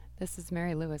This is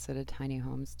Mary Lewis at A Tiny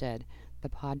Homestead. The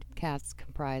podcast's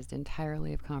comprised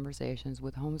entirely of conversations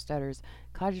with homesteaders,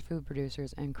 cottage food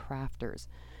producers, and crafters.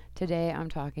 Today I'm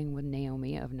talking with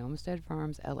Naomi of Gnomestead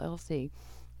Farms LLC,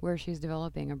 where she's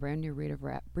developing a brand new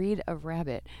breed of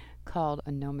rabbit called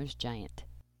a Gnomish Giant.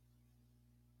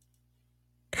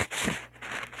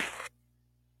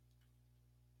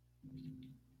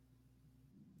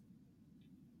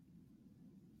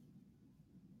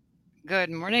 Good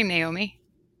morning, Naomi.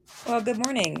 Well, good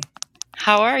morning.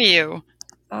 How are you?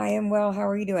 I am well. How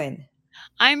are you doing?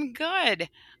 I'm good.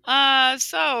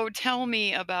 So tell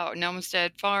me about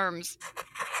Gnomestead Farms.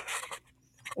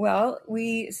 Well,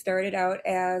 we started out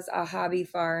as a hobby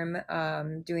farm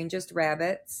doing just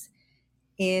rabbits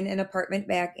in an apartment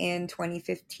back in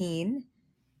 2015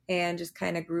 and just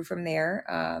kind of grew from there.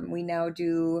 We now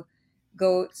do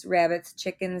goats, rabbits,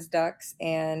 chickens, ducks,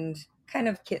 and kind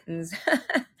of kittens.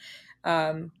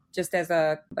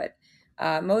 But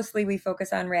mostly we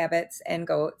focus on rabbits and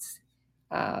goats.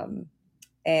 And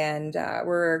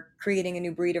we're creating a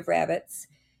new breed of rabbits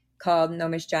called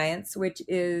Gnomish Giants, which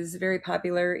is very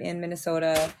popular in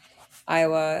Minnesota,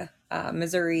 Iowa,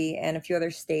 Missouri, and a few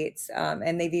other states.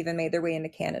 And they've even made their way into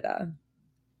Canada.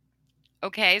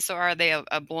 Okay, so are they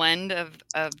a blend of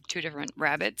two different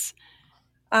rabbits?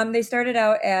 They started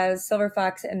out as Silver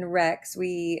Fox and Rex.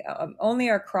 We only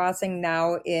are crossing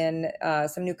now in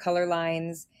some new color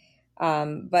lines.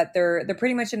 But they're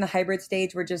pretty much in the hybrid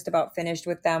stage. We're just about finished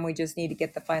with them. We just need to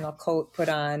get the final coat put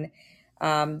on.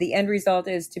 The end result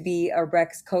is to be a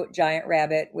Rex coat giant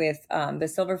rabbit with the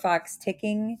silver fox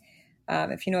ticking,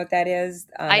 if you know what that is.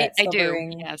 I do,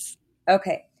 yes.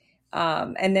 Okay.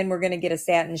 And then we're going to get a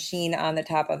satin sheen on the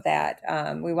top of that.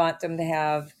 We want them to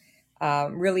have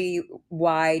really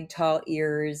wide, tall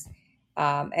ears.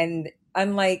 And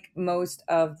unlike most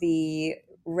of the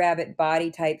rabbit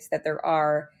body types that there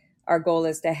are, our goal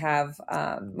is to have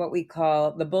what we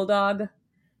call the bulldog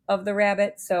of the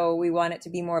rabbit. So we want it to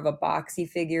be more of a boxy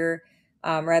figure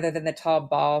rather than the tall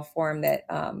ball form that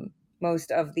most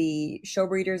of the show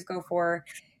breeders go for,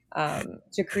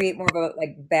 to create more of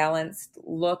a balanced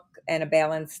look and a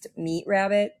balanced meat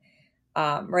rabbit.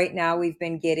 Right now we've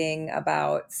been getting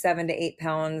about 7 to 8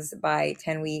 pounds by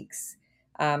 10 weeks,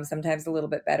 sometimes a little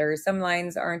bit better. Some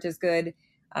lines aren't as good.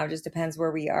 Just depends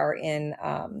where we are in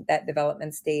that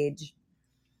development stage.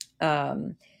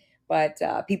 But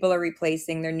people are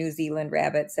replacing their New Zealand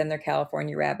rabbits and their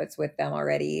California rabbits with them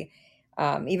already.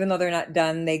 Even though they're not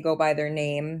done, they go by their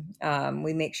name.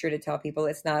 We make sure to tell people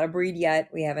it's not a breed yet.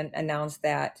 We haven't announced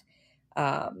that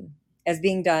as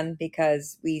being done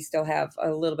because we still have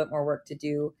a little bit more work to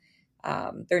do.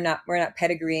 We're not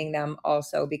pedigreeing them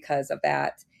also because of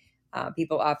that.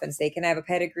 People often say, can I have a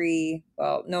pedigree?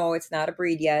 Well, no, it's not a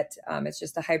breed yet. It's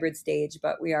just a hybrid stage,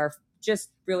 but we are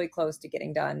just really close to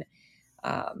getting done.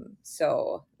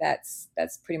 So that's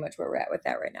pretty much where we're at with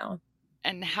that right now.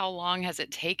 And how long has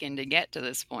it taken to get to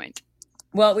this point?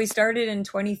 Well, we started in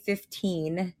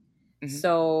 2015.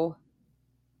 So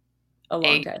a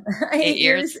long time. 8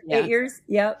 years. Yeah. 8 years.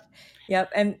 Yep.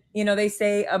 And, they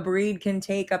say a breed can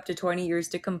take up to 20 years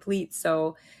to complete.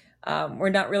 So we're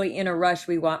not really in a rush.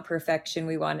 We want perfection.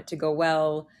 We want it to go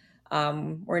well.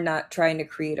 We're not trying to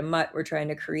create a mutt. We're trying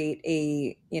to create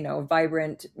a,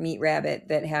 vibrant meat rabbit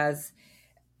that has,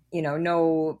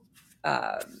 no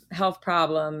health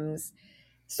problems.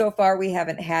 So far, we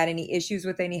haven't had any issues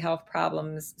with any health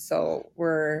problems. So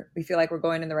we feel like we're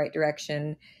going in the right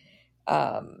direction.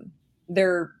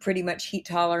 They're pretty much heat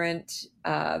tolerant.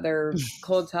 They're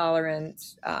cold tolerant.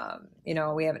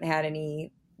 We haven't had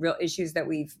any real issues that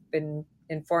we've been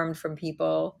informed from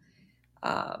people.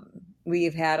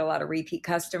 We've had a lot of repeat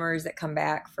customers that come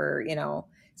back for,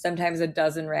 sometimes a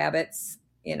dozen rabbits,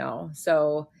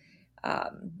 so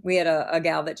we had a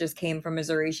gal that just came from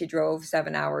Missouri. She drove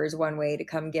 7 hours one way to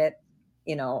come get,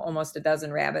 almost a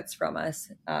dozen rabbits from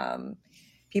us.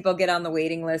 People get on the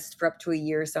waiting list for up to a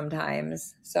year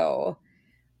sometimes. So,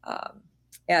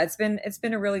 yeah, it's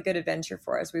been a really good adventure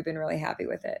for us. We've been really happy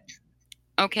with it.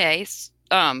 Okay.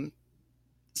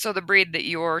 So the breed that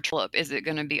you're developing, is it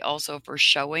going to be also for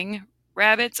showing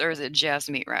rabbits or is it just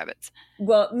meat rabbits?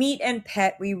 Well, meat and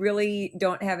pet, we really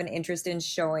don't have an interest in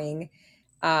showing.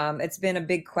 It's been a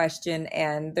big question,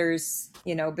 and there's,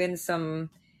 been some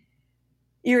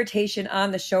irritation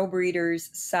on the show breeders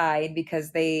side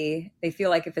because they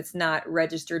feel like if it's not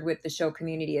registered with the show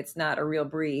community, it's not a real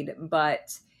breed.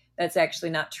 But that's actually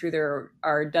not true. There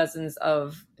are dozens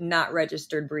of not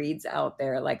registered breeds out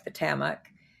there, like the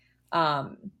Tammock,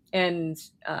 and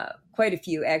quite a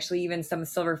few actually. Even some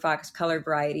silver fox colored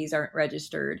varieties aren't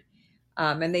registered,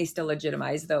 and they still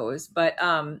legitimize those. But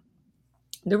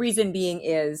The reason being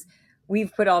is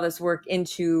we've put all this work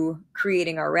into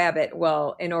creating our rabbit.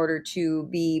 Well, in order to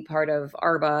be part of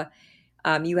ARBA,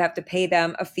 you have to pay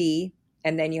them a fee,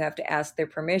 and then you have to ask their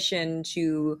permission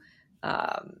to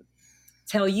um,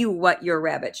 tell you what your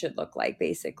rabbit should look like,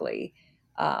 basically.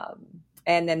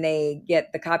 And then they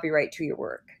get the copyright to your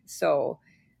work. So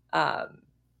um,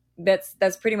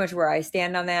 that's pretty much where I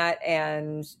stand on that.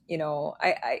 And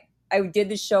I did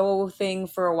the show thing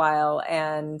for a while,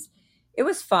 and it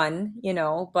was fun,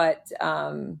 but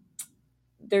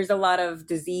there's a lot of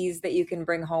disease that you can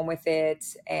bring home with it,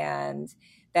 and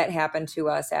that happened to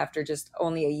us after just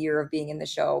only a year of being in the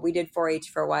show. We did 4-H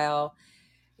for a while,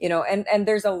 and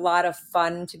there's a lot of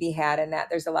fun to be had in that.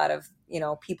 There's a lot of,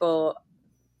 people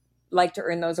like to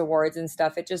earn those awards and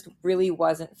stuff. It just really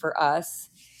wasn't for us.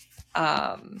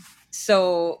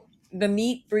 So the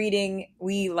meat breeding,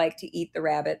 we like to eat the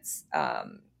rabbits,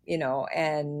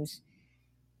 and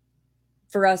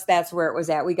for us, that's where it was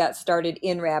at. We got started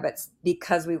in rabbits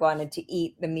because we wanted to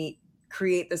eat the meat,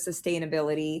 create the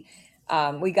sustainability.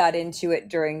 We got into it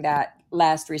during that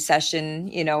last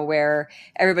recession, where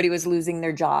everybody was losing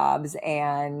their jobs.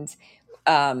 And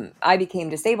I became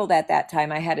disabled at that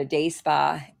time. I had a day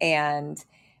spa, and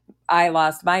I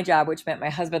lost my job, which meant my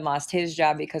husband lost his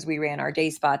job because we ran our day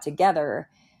spa together.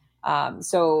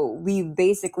 So we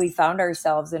basically found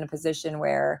ourselves in a position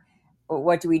where,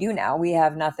 what do we do now? We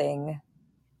have nothing.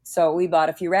 So we bought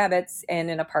a few rabbits in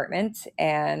an apartment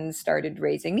and started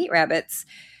raising meat rabbits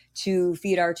to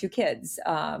feed our 2 kids.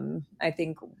 I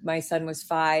think my son was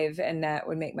 5, and that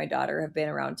would make my daughter have been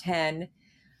around 10.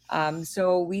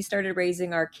 So we started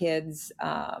raising our kids.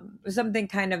 It was something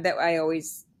kind of that I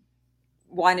always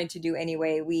wanted to do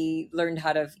anyway. We learned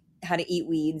how to eat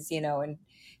weeds, and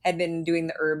had been doing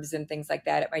the herbs and things like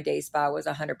that at my day spa. Was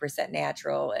 100%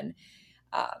 natural. And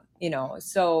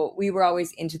so we were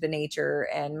always into the nature,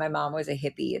 and my mom was a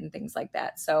hippie and things like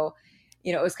that. So,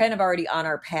 it was kind of already on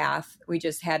our path. We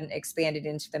just hadn't expanded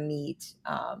into the meat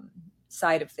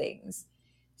side of things.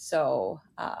 So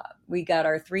we got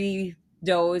our 3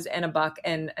 does and a buck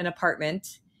and an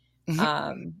apartment,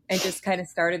 and just kind of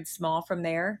started small from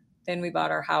there. Then we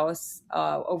bought our house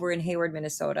over in Hayward,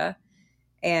 Minnesota,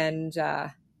 and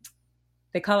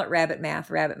they call it rabbit math.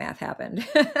 Rabbit math happened.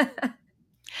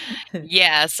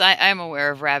 Yes, I'm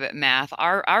aware of rabbit math.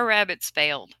 Our rabbits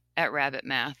failed at rabbit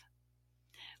math.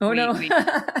 Oh We no. we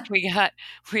we got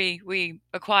we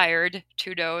acquired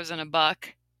 2 does and a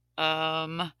buck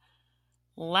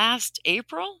last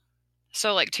April.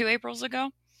 So like 2 Aprils ago.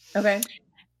 Okay.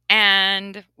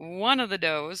 And one of the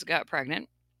does got pregnant,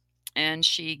 and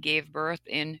she gave birth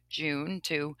in June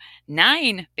to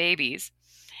 9 babies.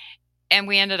 And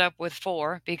we ended up with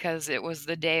 4 because it was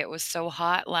the day it was so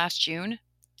hot last June.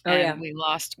 Oh yeah. And we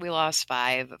lost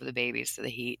 5 of the babies to the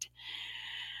heat.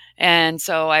 And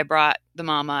so I brought the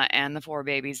mama and the 4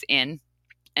 babies in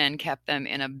and kept them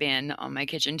in a bin on my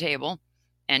kitchen table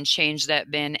and changed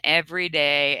that bin every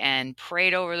day and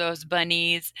prayed over those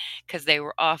bunnies because they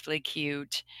were awfully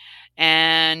cute.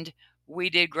 And we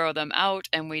did grow them out,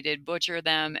 and we did butcher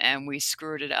them, and we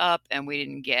screwed it up, and we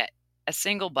didn't get a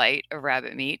single bite of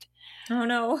rabbit meat. Oh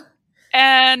no.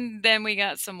 And then we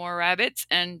got some more rabbits,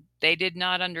 and they did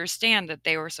not understand that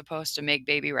they were supposed to make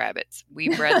baby rabbits.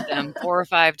 We bred them 4 or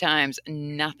 5 times,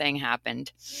 nothing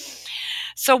happened.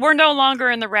 So we're no longer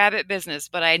in the rabbit business,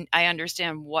 but I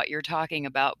understand what you're talking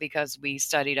about because we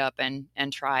studied up and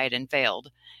tried and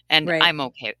failed. And Right.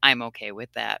 I'm okay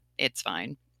with that. It's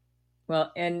fine.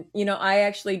 Well, and I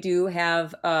actually do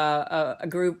have a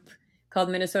group called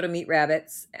Minnesota Meat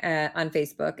Rabbits on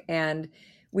Facebook, and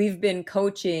we've been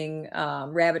coaching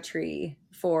rabbitry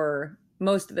for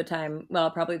most of the time.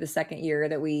 Well, probably the second year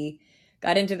that we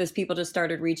got into this, people just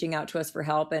started reaching out to us for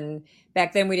help. And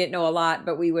back then we didn't know a lot,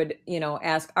 but we would,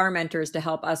 ask our mentors to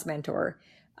help us mentor,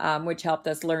 which helped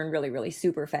us learn really, really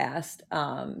super fast.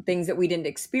 Things that we didn't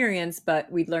experience,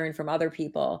 but we'd learn from other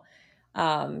people.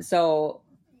 So,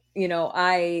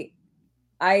 I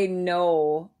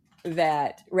know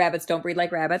that rabbits don't breed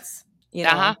like rabbits.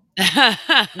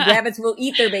 Rabbits will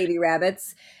eat their baby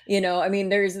rabbits. I mean,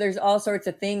 there's all sorts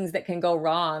of things that can go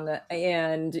wrong,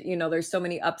 and there's so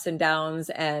many ups and downs.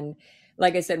 And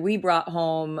like I said, we brought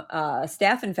home a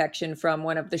staph infection from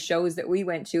one of the shows that we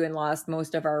went to and lost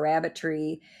most of our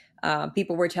rabbitry.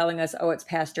 People were telling us, oh, it's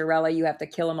Pastorella, you have to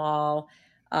kill them all,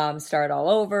 start all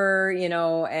over,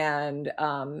 and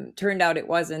turned out it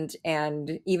wasn't.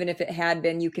 And even if it had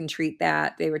been, you can treat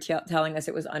that. They were telling us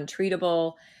it was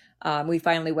untreatable. We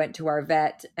finally went to our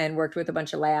vet and worked with a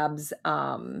bunch of labs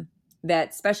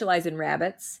that specialize in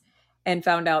rabbits, and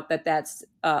found out that that's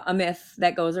a myth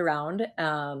that goes around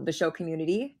the show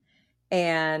community.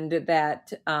 and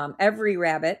that every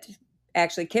rabbit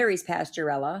actually carries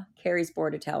Pasteurella, carries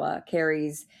Bordetella,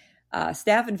 carries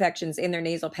staph infections in their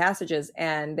nasal passages,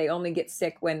 and they only get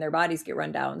sick when their bodies get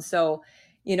run down. So,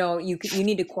 you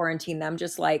need to quarantine them,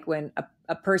 just like when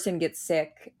a person gets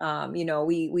sick.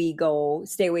 We go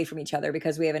stay away from each other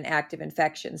because we have an active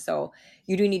infection. So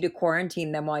you do need to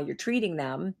quarantine them while you're treating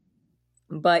them,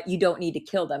 but you don't need to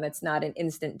kill them. It's not an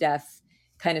instant death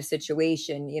kind of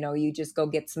situation. You just go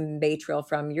get some Baytril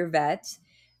from your vet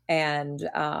and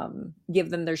give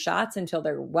them their shots until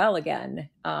they're well again.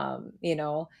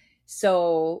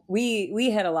 So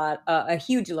we had a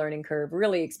huge learning curve,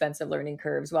 really expensive learning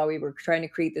curves while we were trying to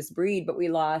create this breed, but we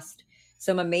lost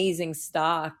some amazing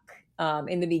stock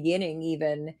in the beginning,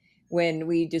 even when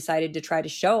we decided to try to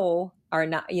show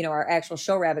our actual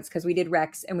show rabbits, because we did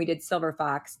Rex and we did Silver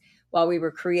Fox while we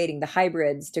were creating the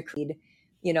hybrids to create,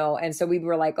 and so we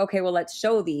were like, okay, well, let's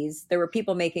show these. There were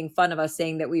people making fun of us,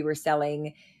 saying that we were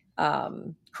selling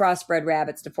crossbred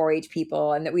rabbits to 4-H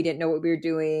people and that we didn't know what we were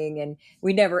doing. And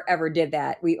we never, ever did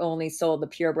that. We only sold the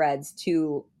purebreds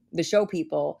to the show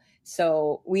people.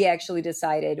 So we actually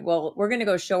decided, well, we're going to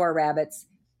go show our rabbits,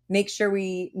 make sure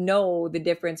we know the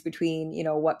difference between,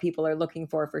 what people are looking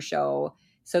for show,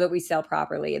 so that we sell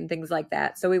properly and things like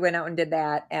that. So we went out and did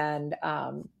that. And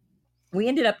we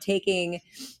ended up taking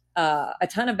a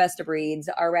ton of best of breeds.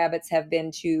 Our rabbits have been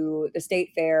to the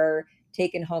state fair,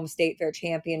 taken home state fair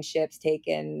championships,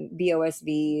 taken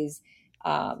BOSVs,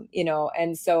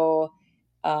 and so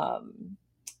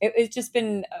it's just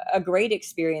been a great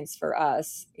experience for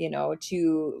us,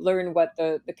 to learn what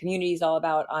the community is all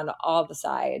about on all the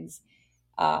sides.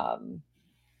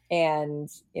 And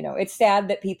it's sad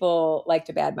that people like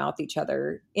to badmouth each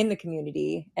other in the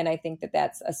community, and I think that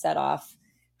that's a set off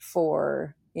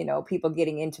for people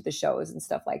getting into the shows and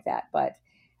stuff like that. But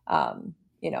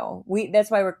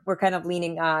that's why we're kind of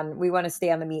leaning on, we want to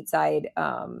stay on the meat side.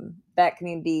 That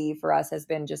community for us has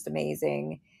been just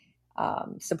amazing,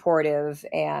 supportive,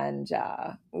 and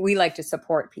we like to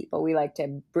support people. We like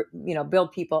to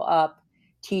build people up,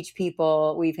 teach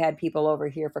people. We've had people over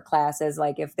here for classes,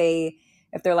 like if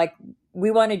they're like,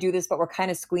 we want to do this, but we're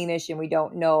kind of squeamish and we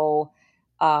don't know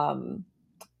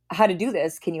how to do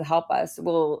this, can you help us?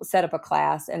 We'll set up a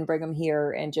class and bring them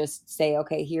here and just say,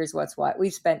 okay, here's what's what.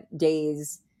 We've spent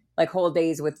days, like whole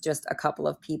days, with just a couple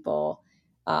of people,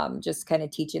 just kind of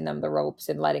teaching them the ropes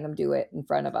and letting them do it in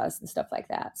front of us and stuff like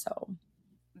that. So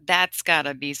that's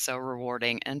gotta be so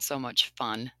rewarding and so much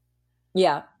fun.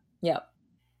 yeah. Yeah.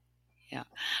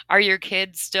 Are your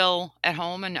kids still at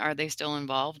home, and are they still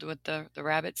involved with the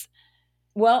rabbits?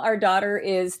 Well, our daughter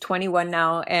is 21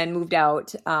 now and moved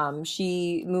out.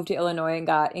 She moved to Illinois and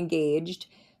got engaged.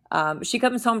 She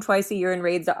comes home twice a year and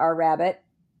raids our rabbit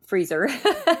freezer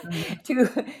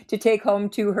Mhm. to take home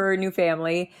to her new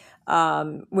family,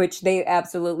 which they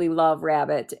absolutely love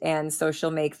rabbit. And so she'll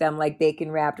make them like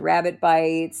bacon wrapped rabbit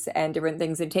bites and different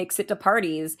things, and takes it to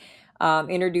parties,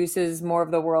 introduces more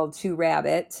of the world to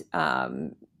rabbit.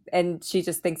 And she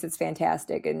just thinks it's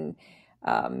fantastic. And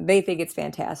they think it's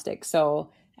fantastic.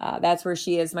 So that's where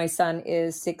she is. My son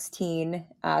is 16,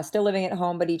 still living at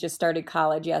home, but he just started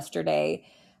college yesterday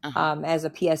Uh-huh. as a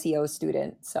PSEO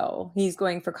student. So he's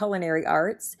going for culinary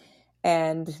arts,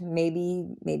 and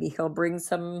maybe he'll bring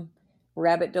some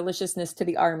rabbit deliciousness to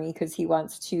the army, because he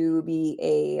wants to be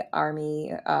a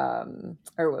army,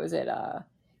 or what was it?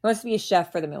 He wants to be a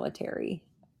chef for the military.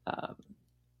 Um,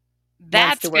 Wants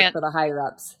That's to work fan for the higher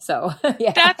ups. So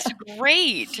yeah, that's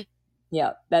great.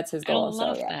 yeah, that's his I goal. So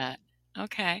love yeah. that.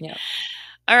 Okay. Yeah.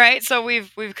 All right, so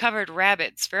we've covered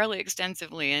rabbits fairly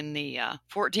extensively in the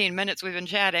 14 minutes we've been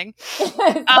chatting.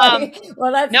 Um, Sorry.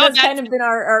 Well, that's no, that's kind of been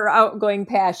our outgoing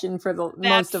passion for the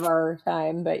most of that's our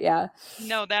time. But yeah.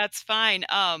 no, that's fine.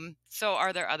 So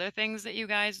are there other things that you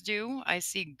guys do? I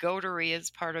see goatery as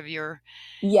part of your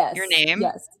Yes. name.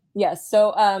 Yes. Yes.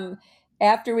 So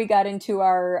after we got into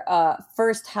our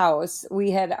first house,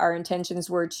 we had, our intentions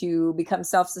were to become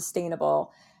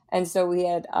self-sustainable. And so we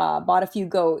had bought a few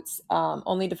goats,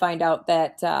 only to find out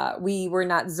that we were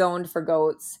not zoned for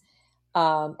goats,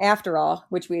 after all,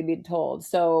 which we had been told.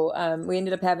 So we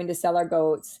ended up having to sell our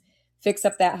goats, fix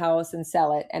up that house and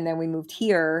sell it. And then we moved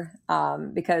here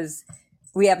because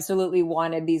we absolutely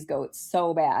wanted these goats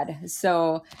so bad.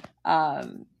 So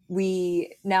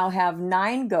we now have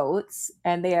 9 goats,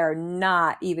 and they are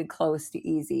not even close to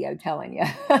easy, I'm telling you.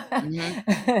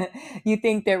 Mhm. You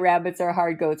think that rabbits are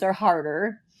hard, goats are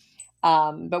harder.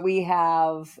 But we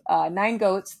have 9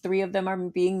 goats. 3 of them are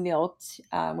being milked.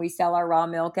 We sell our raw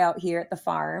milk out here at the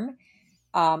farm.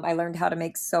 I learned how to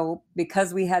make soap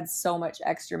because we had so much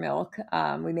extra milk.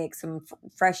 We make some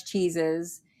fresh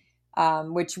cheeses.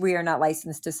 which we are not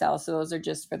licensed to sell. So those are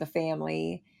just for the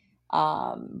family.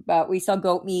 But we sell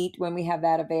goat meat when we have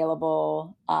that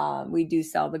available. We do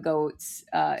sell the goats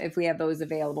if we have those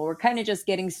available. We're kind of just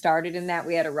getting started in that.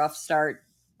 We had a rough start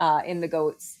in the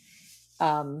goats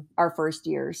our first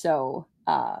year. So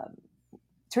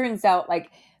turns out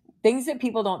like things that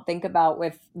people don't think about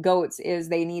with goats is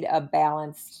they need a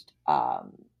balanced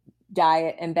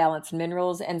diet and balanced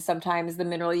minerals. And sometimes the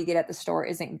mineral you get at the store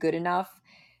isn't good enough.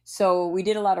 So we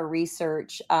did a lot of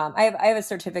research. I have a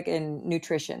certificate in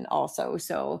nutrition also.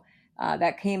 So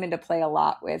that came into play a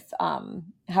lot with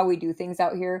how we do things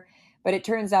out here. But it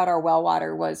turns out our well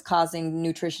water was causing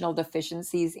nutritional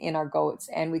deficiencies in our goats,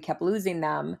 and we kept losing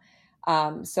them.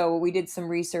 So we did some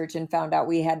research and found out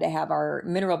we had to have our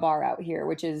mineral bar out here,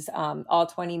 which is all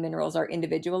 20 minerals are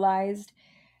individualized.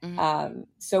 Mhm.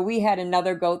 So we had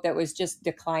another goat that was just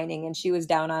declining, and she was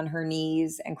down on her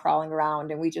knees and crawling around,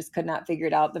 and we just could not figure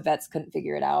it out. The vets couldn't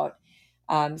figure it out.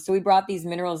 So we brought these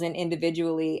minerals in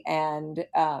individually, and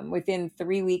within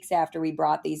 3 weeks after we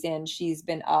brought these in, she's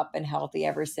been up and healthy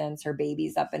ever since. Her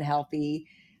baby's up and healthy,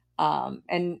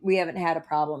 and we haven't had a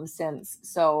problem since.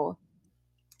 So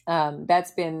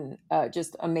that's been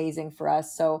just amazing for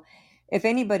us. So if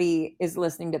anybody is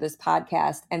listening to this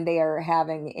podcast and they are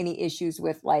having any issues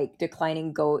with like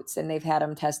declining goats and they've had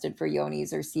them tested for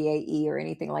Yonis or CAE or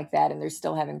anything like that, and they're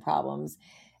still having problems,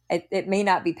 it may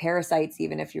not be parasites,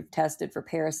 even if you've tested for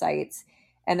parasites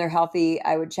and they're healthy,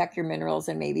 I would check your minerals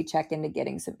and maybe check into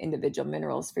getting some individual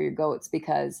minerals for your goats,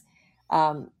 because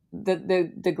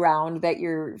the ground that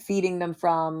you're feeding them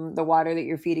from, the water that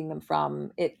you're feeding them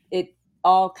from, it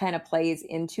all kind of plays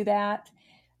into that,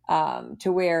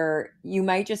 to where you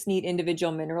might just need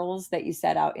individual minerals that you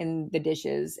set out in the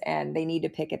dishes and they need to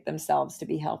pick it themselves to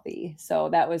be healthy. So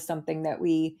that was something that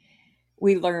we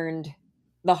learned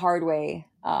the hard way.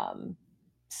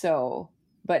 So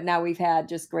but now we've had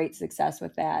just great success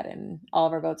with that, and all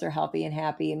of our goats are healthy and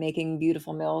happy and making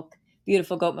beautiful milk,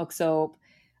 beautiful goat milk soap.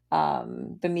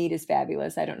 The meat is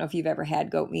fabulous. I don't know if you've ever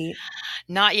had goat meat.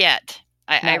 Not yet.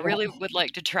 I Not really yet. would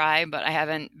like to try, but I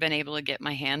haven't been able to get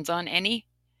my hands on any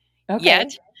yet.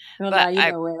 Okay. Well, now But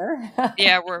you know where.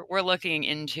 yeah, we're looking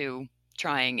into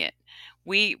trying it.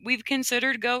 We've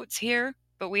considered goats here,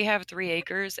 but we have 3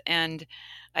 acres, and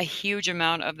a huge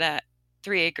amount of that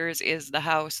 3 acres is the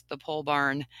house, the pole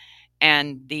barn,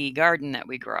 and the garden that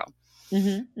we grow.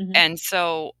 Hmm. Hmm. And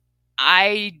so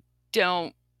I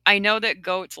don't I know that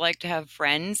goats like to have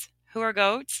friends who are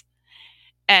goats,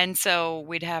 and so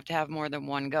we'd have to have more than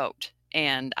one goat.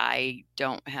 And I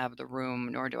don't have the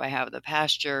room, nor do I have the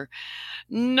pasture,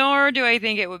 nor do I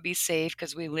think it would be safe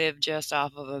because we live just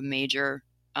off of a major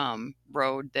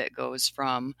road that goes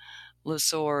from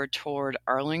LeSueur toward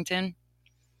Arlington.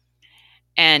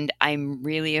 And I'm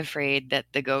really afraid that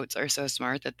the goats are so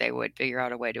smart that they would figure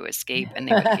out a way to escape and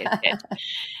they would get hit.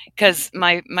 Because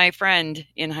my friend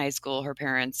in high school, her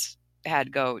parents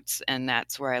had goats, and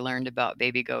that's where I learned about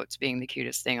baby goats being the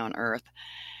cutest thing on earth.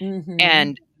 Hmm.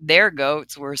 And their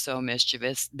goats were so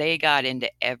mischievous. They got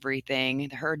into everything.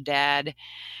 Her dad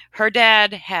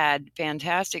had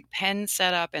fantastic pens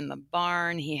set up in the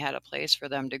barn. He had a place for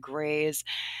them to graze,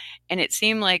 and it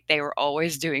seemed like they were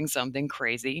always doing something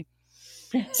crazy.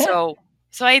 So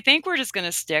so I think we're just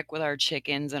gonna stick with our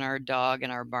chickens and our dog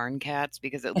and our barn cats,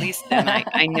 because at least then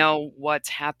I know what's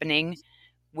happening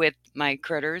with my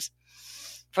critters,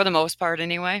 for the most part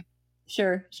anyway.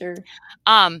 Sure, sure.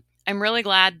 I'm really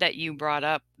glad that you brought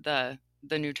up the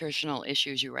nutritional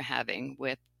issues you were having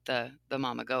with the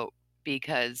mama goat,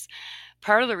 because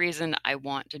part of the reason I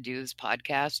want to do this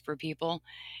podcast for people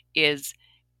is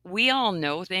we all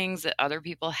know things that other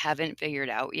people haven't figured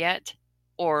out yet,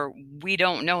 or we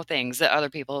don't know things that other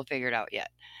people have figured out yet.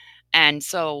 And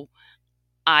so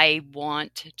I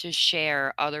want to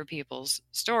share other people's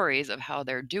stories of how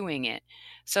they're doing it,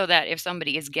 so that if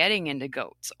somebody is getting into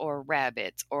goats or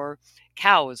rabbits or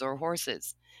cows or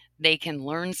horses, they can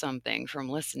learn something from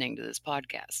listening to this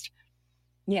podcast.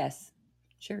 Yes,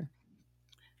 sure.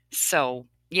 So,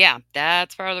 yeah,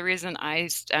 that's part of the reason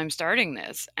I'm starting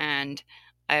this. And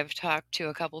I've talked to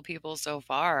a couple people so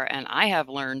far, and I have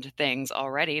learned things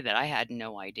already that I had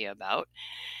no idea about.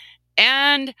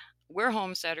 And we're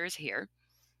homesteaders here.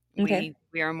 Okay.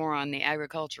 We are more on the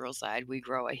agricultural side. We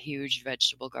grow a huge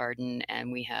vegetable garden,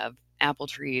 and we have apple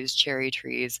trees, cherry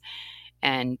trees,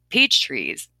 and peach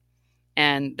trees.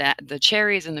 And that the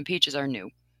cherries and the peaches are new.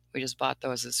 We just bought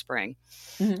those this spring.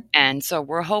 Hmm. And so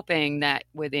we're hoping that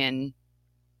within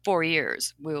 4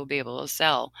 years we will be able to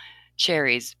sell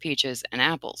cherries, peaches, and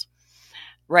apples.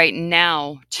 Right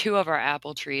now, two of our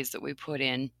apple trees that we put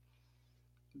in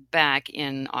back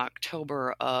in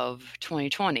October of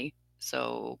 2020,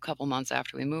 so a couple months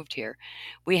after we moved here.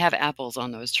 We have apples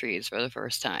on those trees for the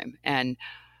first time, and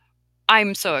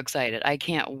I'm so excited. I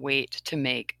can't wait to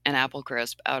make an apple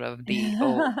crisp out of the,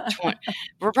 20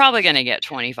 we're probably gonna get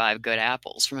 25 good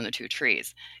apples from the 2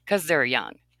 trees because 'cause they're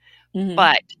young. Hmm.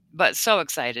 But so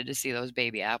excited to see those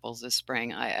baby apples this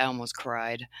spring. I almost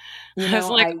cried. You I was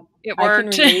know, like, I "It I can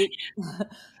worked." relate.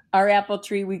 Our apple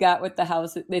tree we got with the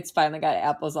house, it's finally got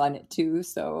apples on it too.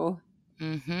 So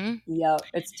Mhm. yeah,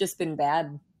 it's just been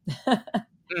bad.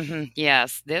 Mhm.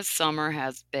 Yes, this summer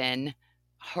has been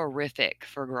horrific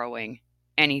for growing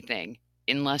anything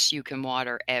unless you can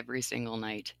water every single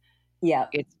night. Yeah.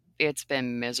 It's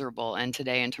been miserable, and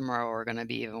today and tomorrow are gonna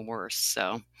be even worse,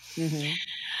 so Hmm.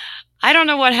 I don't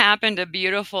know what happened to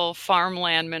beautiful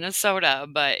farmland Minnesota,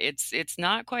 but it's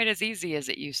not quite as easy as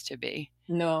it used to be.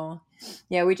 No.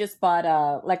 Yeah, we just bought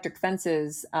electric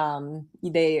fences.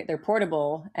 They're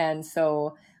portable, and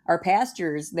so our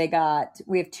pastures, we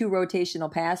have two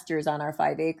rotational pastures on our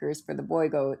 5 acres for the boy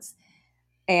goats,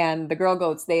 and the girl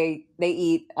goats they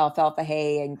eat alfalfa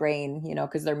hay and grain,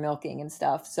 because they're milking and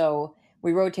stuff. So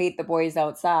we rotate the boys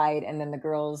outside, and then the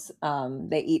girls,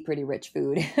 they eat pretty rich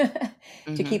food to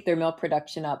Mhm. keep their milk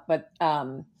production up. But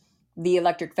the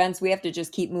electric fence, we have to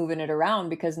just keep moving it around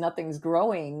because nothing's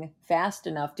growing fast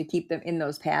enough to keep them in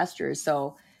those pastures.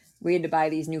 So we had to buy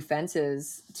these new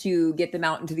fences to get them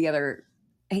out into the other,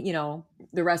 you know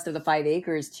the rest of the 5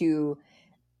 acres to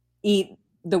eat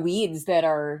the weeds that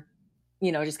are,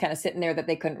 just kind of sitting there that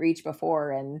they couldn't reach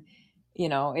before. And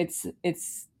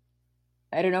it's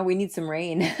I don't know, we need some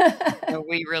rain. So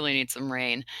we really need some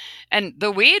rain, and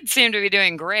the weeds seem to be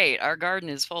doing great. Our garden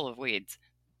is full of weeds.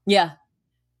 Yeah.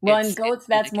 Well, and It's goats,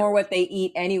 that's more ridiculous. what they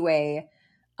eat anyway.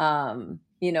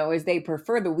 Is they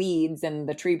prefer the weeds and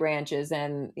the tree branches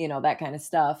and that kind of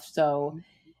stuff. So Mhm.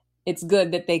 it's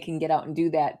good that they can get out and do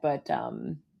that. But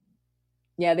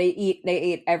yeah, they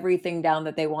ate everything down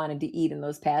that they wanted to eat in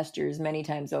those pastures many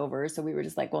times over. So we were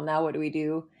just like, well, now what do we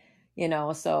do?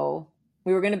 So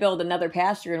we were going to build another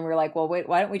pasture, and we are like, well, wait,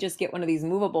 why don't we just get one of these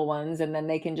movable ones, and then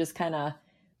they can just kind of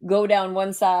go down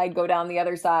one side, go down the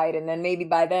other side, and then maybe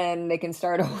by then they can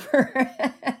start over.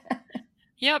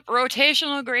 Yep,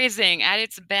 rotational grazing at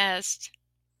its best.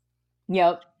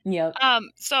 Yep, yep.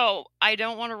 So I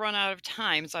don't wanna run out of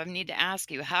time, so I need to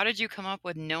ask you, how did you come up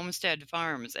with Gnomestead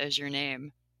Farms as your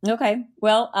name? Okay.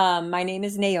 Well, my name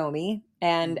is Naomi,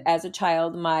 and Mhm. as a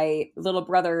child, my little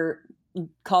brother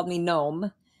called me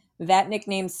Gnome. That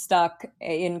nickname stuck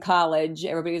in college.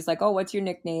 Everybody was like, "Oh, what's your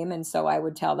nickname?" And so I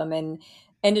would tell them, and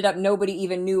ended up nobody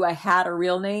even knew I had a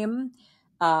real name.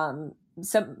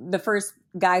 The first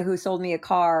guy who sold me a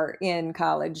car in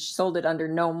college sold it under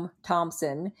Gnome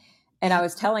Thompson. And I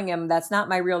was telling him, that's not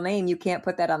my real name. You can't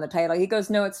put that on the title. He goes,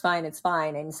 no, it's fine. It's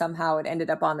fine. And somehow it ended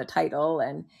up on the title.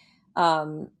 And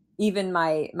um, even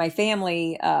my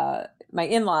family, my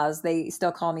in-laws, they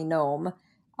still call me Gnome.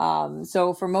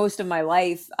 So for most of my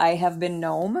life, I have been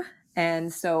Gnome,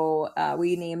 and so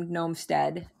we named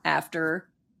Gnomestead after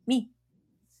me.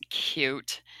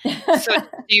 Cute. So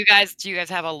do you guys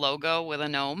have a logo with a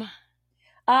gnome?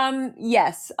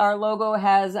 Yes, our logo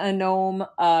has a gnome,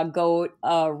 a goat,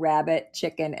 a rabbit,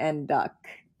 chicken, and duck.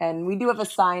 And we do have a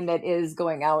sign that is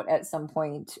going out at some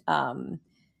point,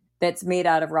 that's made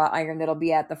out of wrought iron, that'll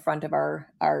be at the front of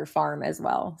our farm as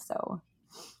well. So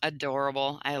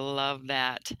Adorable. I love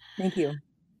that. thank you.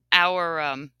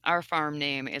 Our farm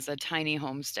name is a tiny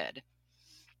homestead,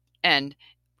 and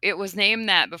it was named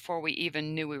that before we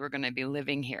even knew we were gonna be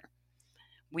living here.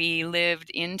 We lived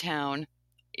in town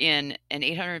in an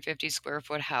 850 square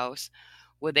foot house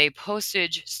with a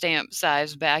postage stamp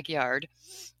sized backyard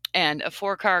and a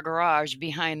 4-car garage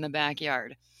behind the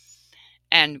backyard.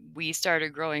 And we started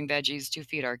growing veggies to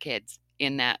feed our kids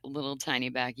in that little tiny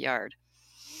backyard.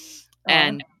 Oh,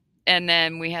 And and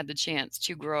then we had the chance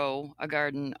to grow a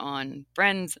garden on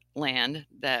friends' land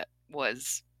that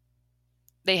was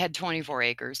they had 24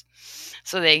 acres.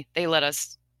 So they let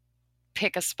us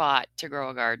pick a spot to grow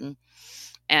a garden,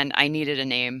 and I needed a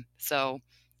name. So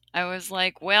I was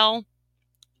like, well,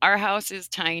 our house is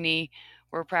tiny.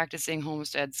 We're practicing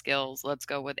homestead skills. Let's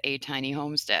go with a tiny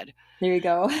homestead. there you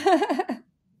go.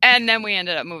 And then we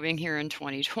ended up moving here in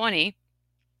 2020,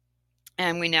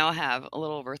 and we now have a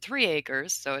little over 3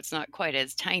 acres. So it's not quite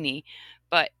as tiny,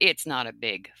 but it's not a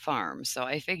big farm. So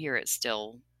I figure it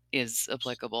still is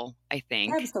applicable, I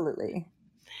think. Absolutely.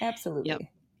 Yep.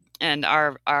 Absolutely. And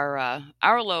our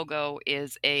logo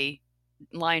is a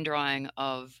line drawing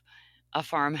of a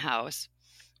farmhouse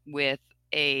with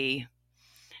a,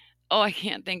 oh, I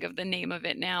can't think of the name of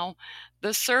it now.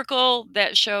 the circle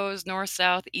that shows north,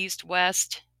 south, east,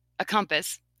 west, a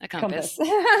Compass. compass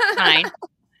sign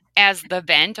as the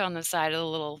vent on the side of the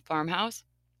little farmhouse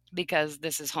because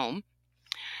this is home.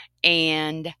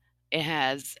 And it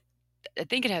has, I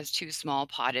think it has two small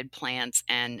potted plants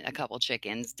and a couple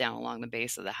chickens down along the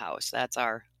base of the house. That's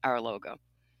our logo.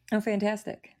 Oh,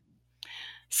 fantastic.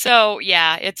 So,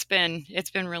 yeah, it's been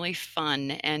really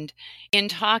fun, and in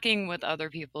talking with other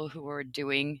people who are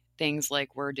doing things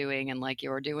like we're doing and like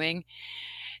you're doing,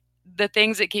 the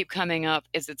things that keep coming up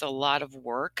is it's a lot of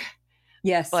work,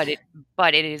 Yes.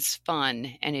 but it is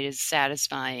fun and it is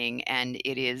satisfying and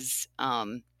it is,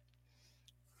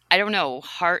 I don't know,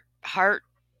 heart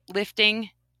lifting.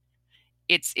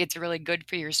 It's really good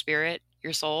for your spirit,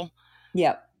 your soul.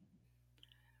 Yep.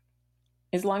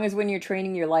 As long as when you're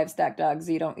training your livestock dogs,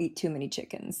 you don't eat too many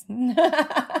chickens.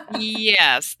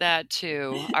 Yes, that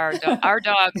too. Our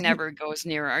dog never goes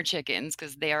near our chickens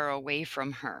because they are away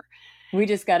from her. We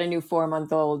just got a new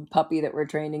 4-month-old puppy that we're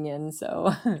training in,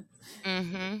 so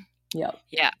Mhm. yep.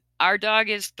 Yeah. Our dog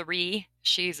is 3.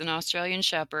 She's an Australian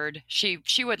Shepherd. She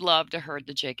would love to herd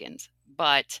the chickens,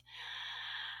 but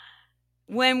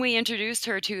when we introduced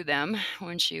her to them,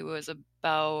 when she was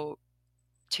about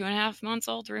 2.5 months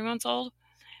old, 3 months old,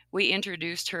 we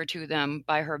introduced her to them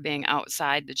by her being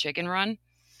outside the chicken run,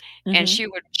 and Hmm.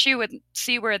 she would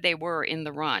see where they were in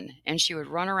the run, and she would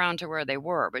run around to where they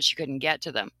were, but she couldn't get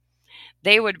to them.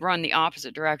 They would run the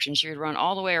opposite direction. She would run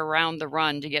all the way around the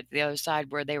run to get to the other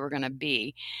side where they were gonna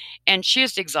be, and she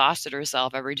just exhausted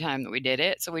herself every time that we did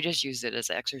it, so we just used it as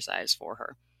exercise for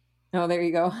her. Oh, there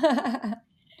you go.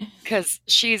 'Cause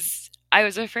I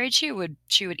was afraid she would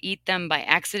eat them by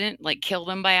accident, like, kill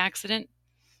them by accident,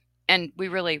 and we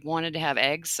really wanted to have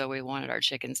eggs, so we wanted our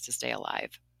chickens to stay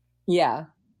alive. Yeah.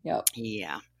 Yep.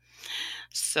 Yeah.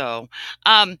 So,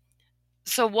 um,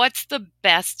 so what's the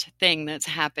best thing that's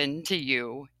happened to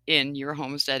you in your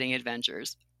homesteading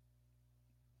adventures?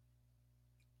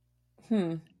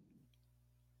 Hmm.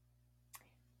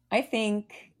 I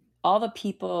think all the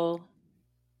people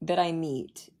that I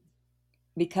meet,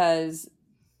 because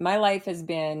my life has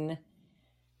been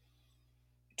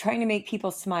trying to make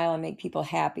people smile and make people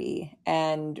happy.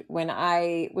 And when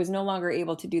I was no longer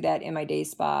able to do that in my day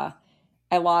spa,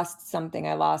 I lost something.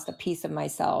 I lost a piece of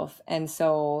myself. And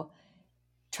so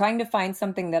trying to find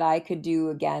something that I could do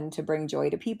again to bring joy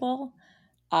to people,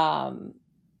 um,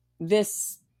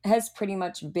 this has pretty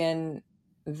much been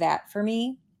that for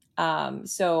me.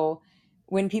 So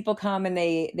when people come and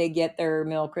they get their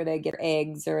milk or they get their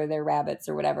eggs or their rabbits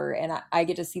or whatever, and I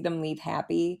get to see them leave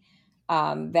happy,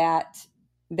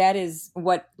 that is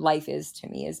what life is to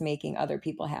me, is making other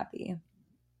people happy.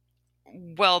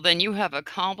 Well, then you have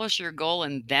accomplished your goal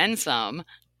and then some.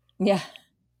 Yeah,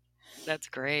 That's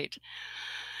great.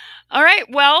 All right.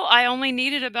 Well, I only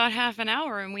needed about half an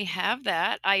hour and we have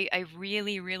that. I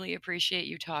really, really appreciate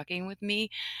you talking with me.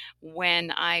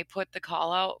 When I put the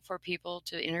call out for people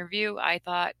to interview, I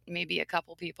thought maybe a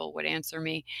couple people would answer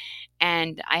me.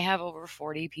 And I have over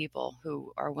 40 people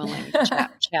who are willing to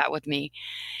chat with me.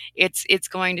 It's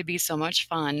going to be so much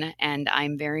fun and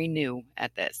I'm very new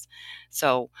at this.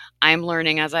 So I'm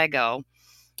learning as I go.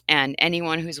 And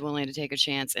anyone who's willing to take a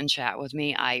chance and chat with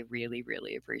me, I really,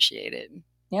 really appreciate it.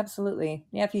 absolutely.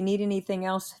 Yeah, if you need anything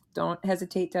else, don't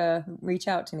hesitate to reach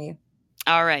out to me.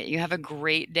 All right. You have a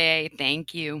great day.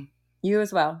 Thank you. You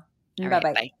as well. All Bye right.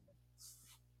 bye. Bye.